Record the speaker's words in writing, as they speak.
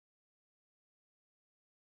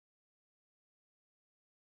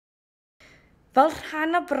Fel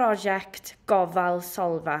rhan o brosiect Gofal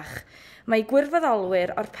Solfach, mae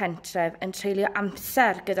gwirfoddolwyr o'r pentref yn treulio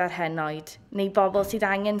amser gyda'r henoed neu bobl sydd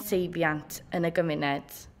angen seibiant yn y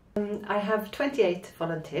gymuned. I have 28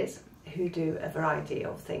 volunteers who do a variety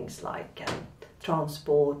of things like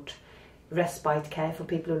transport, respite care for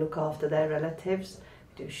people who look after their relatives,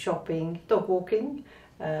 do shopping, dog walking,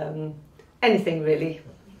 anything really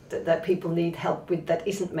that people need help with that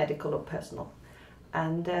isn't medical or personal.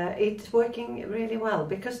 And it's working really well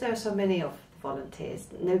because there are so many of volunteers.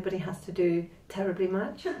 Nobody has to do terribly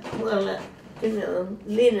much. Well,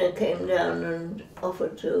 Lena came down and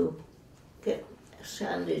offered to get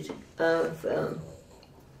Sandy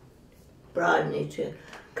Bridney to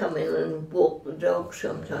come in and walk the dog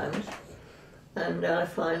sometimes. And I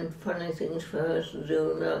find funny things for her to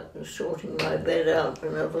do, like sorting my bed out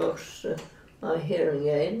when I've lost my hearing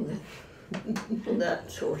aid and that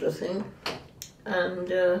sort of thing.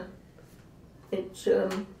 And it's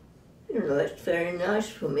it's very nice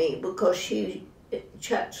for me because she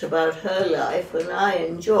chats about her life and I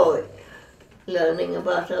enjoy learning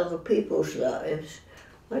about other people's lives.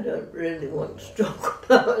 I don't really want to talk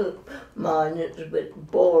about mine, it's a bit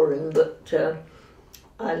boring, but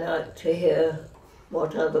I like to hear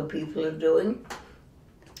what other people are doing,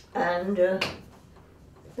 and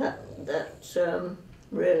that's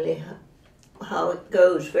really how it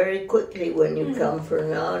goes very quickly when you come for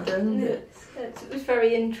an hour, doesn't it? It was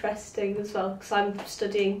very interesting as well because I'm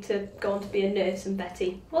studying to go on to be a nurse and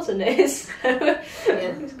Betty was a nurse.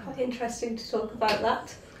 It was quite interesting to talk about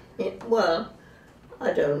that. Yeah, well,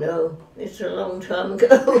 I don't know. It's a long time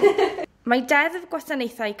ago. Mae Deddf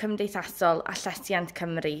Gwasanaethau Cymdeithasol a Llesiant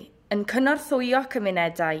Cymru yn cynorthwyo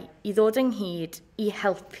cymunedau I ddod ynghyd I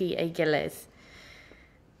helpu ei gilydd.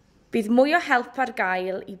 Bydd mwy o help ar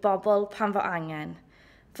gael I bobl pan fo angen,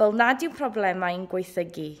 fel nad yw problemau'n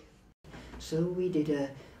gweithygu. So we did a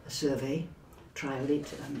survey, trialled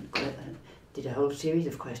it, did a whole series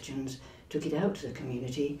of questions, took it out to the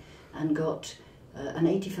community and got an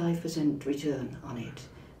 85% return on it,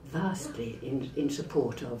 vastly in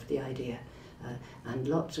support of the idea. And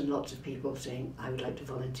lots of people saying, I would like to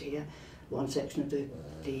volunteer. One section of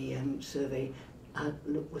the survey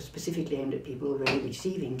was specifically aimed at people already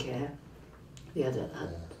receiving care. The other,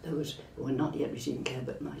 those who were not yet receiving care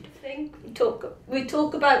but might. We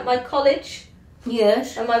talk about my college.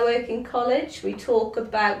 Yes. And my work in college. We talk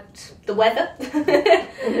about the weather.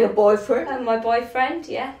 And your boyfriend. And my boyfriend,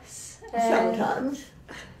 yes. Sometimes.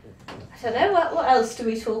 I don't know, what else do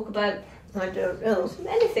we talk about? I don't know.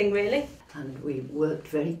 Anything really. And we worked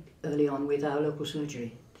very early on with our local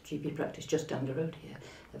surgery, the GP practice just down the road here,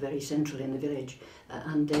 very central in the village,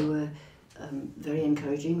 and they were very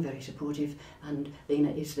encouraging, very supportive, and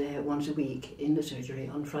Lena is there once a week in the surgery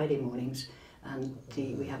on Friday mornings, and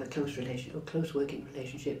we have a close working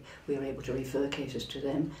relationship. We are able to refer cases to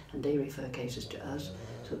them and they refer cases to us,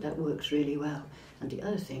 so that works really well. And the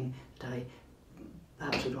other thing that I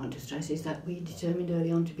perhaps would want to stress is that we determined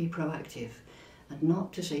early on to be proactive and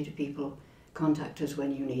not to say to people, contact us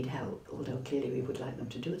when you need help, although clearly we would like them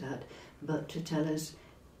to do that, but to tell us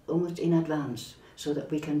almost in advance so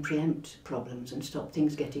that we can preempt problems and stop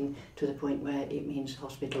things getting to the point where it means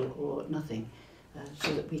hospital or nothing,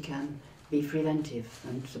 so that we can be preventive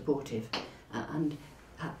and supportive and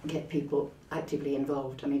get people actively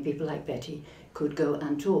involved. I mean, people like Betty could go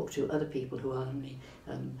and talk to other people who are lonely,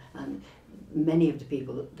 and many of the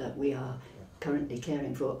people that we are currently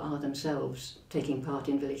caring for are themselves taking part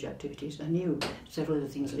in village activities. I knew several of the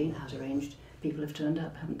things Lena has arranged, people have turned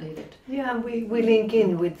up, haven't they? Yeah, and we link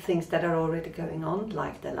in with things that are already going on,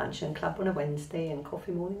 like the luncheon club on a Wednesday and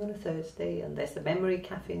coffee morning on a Thursday, and there's the memory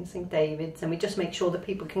cafe in St David's, and we just make sure that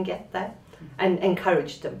people can get there and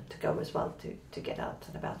encourage them to go as well, to get out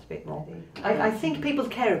and about a bit more. I think people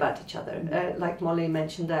care about each other, like Molly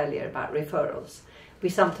mentioned earlier about referrals. We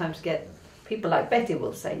sometimes get people like Betty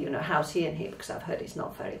will say, you know, how's he and he, because I've heard he's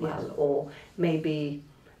not very well, yes. Or maybe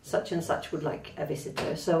such and such would like a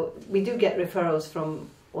visitor. So we do get referrals from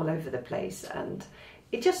all over the place, and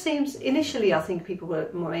it just seems, initially I think people were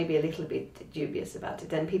maybe a little bit dubious about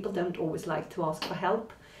it, and people don't always like to ask for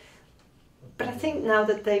help. But I think now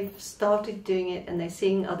that they've started doing it and they're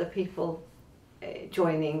seeing other people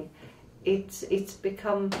joining, it's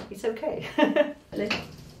okay. I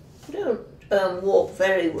don't walk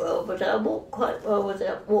very well, but I walk quite well with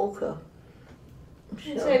that walker.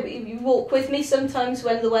 So you walk with me sometimes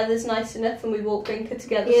when the weather's nice enough, and we walk Brinker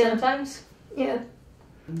together sometimes. Yeah.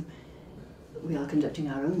 We are conducting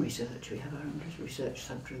our own research. We have our own research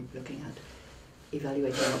subgroup looking at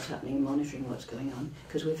evaluating what's happening, monitoring what's going on,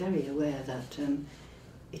 because we're very aware that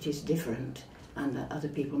it is different and that other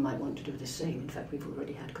people might want to do the same. In fact, we've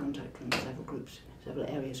already had contact from several groups, several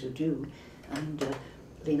areas who do, and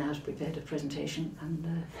Lena has prepared a presentation,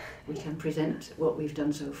 and we can present what we've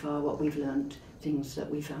done so far, what we've learned, things that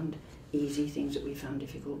we found easy, things that we found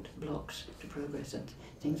difficult, blocks to progress, and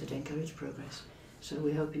things that encourage progress. So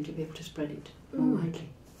we're hoping to be able to spread it more widely.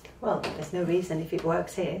 Well, there's no reason if it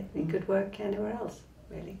works here, it could work anywhere else,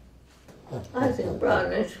 really. I think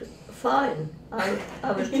Brian is fine.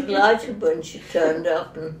 I was delighted when she turned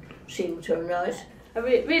up and seemed so nice. I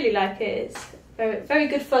really like it. It's very, very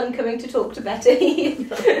good fun coming to talk to Betty.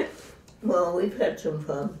 Well, we've had some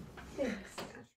fun. Yes.